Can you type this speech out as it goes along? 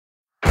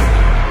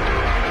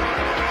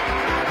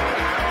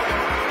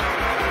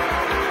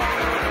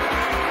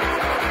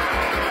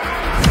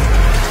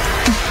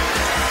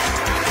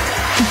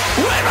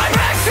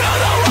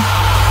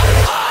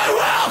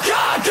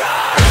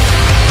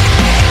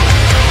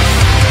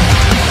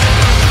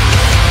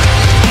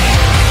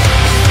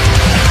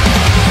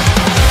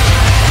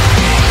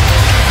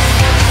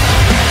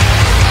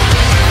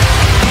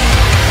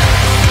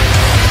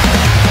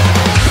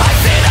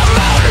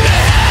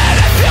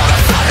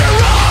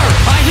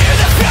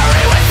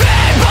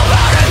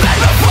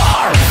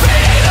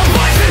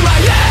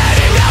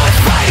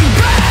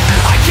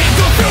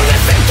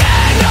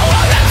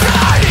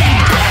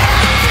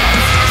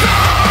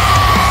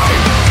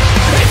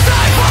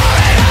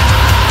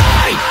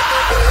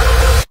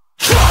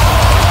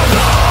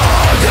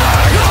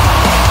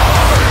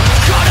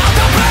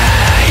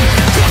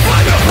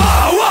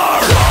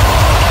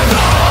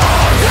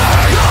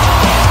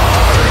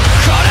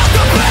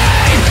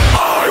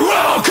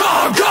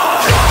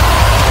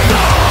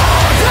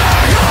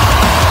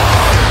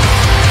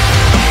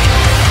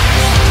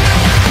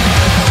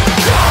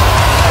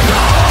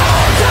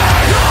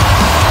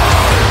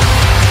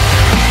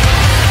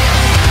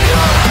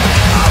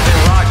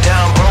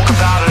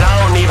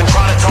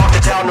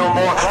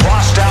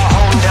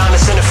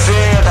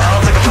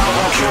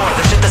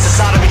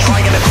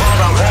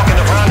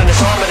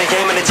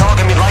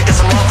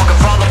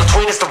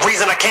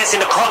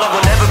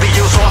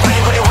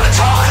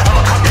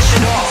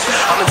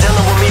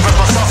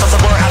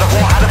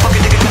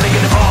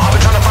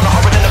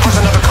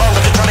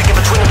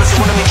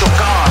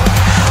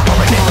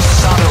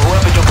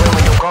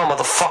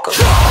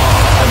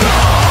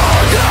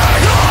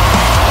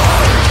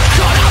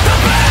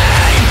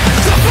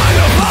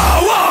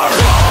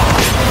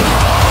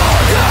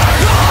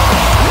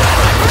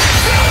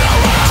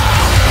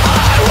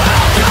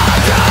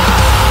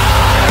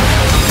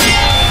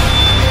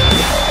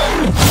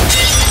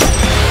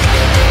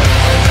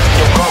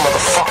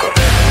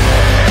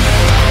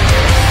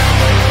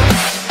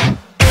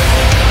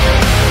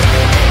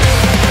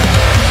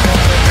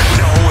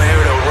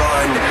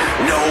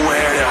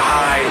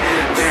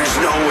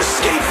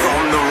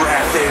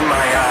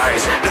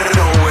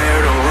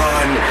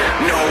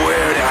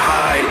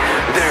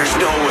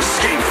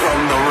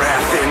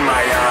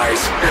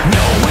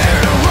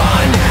Nowhere to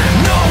run,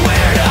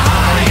 nowhere to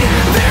hide.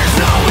 There's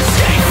no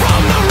escape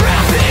from the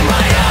wrath in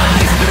my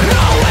eyes.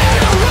 Nowhere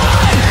to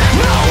run,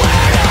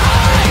 nowhere to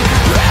hide.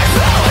 There's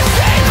no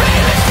escape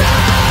in this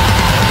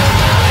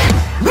time.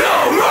 No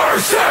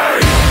mercy.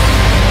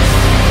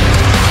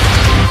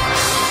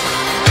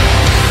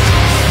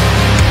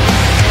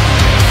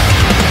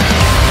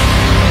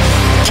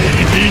 気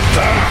に入っ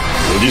た。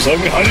おじさん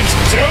が張り切っ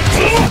ちゃ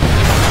うぞ。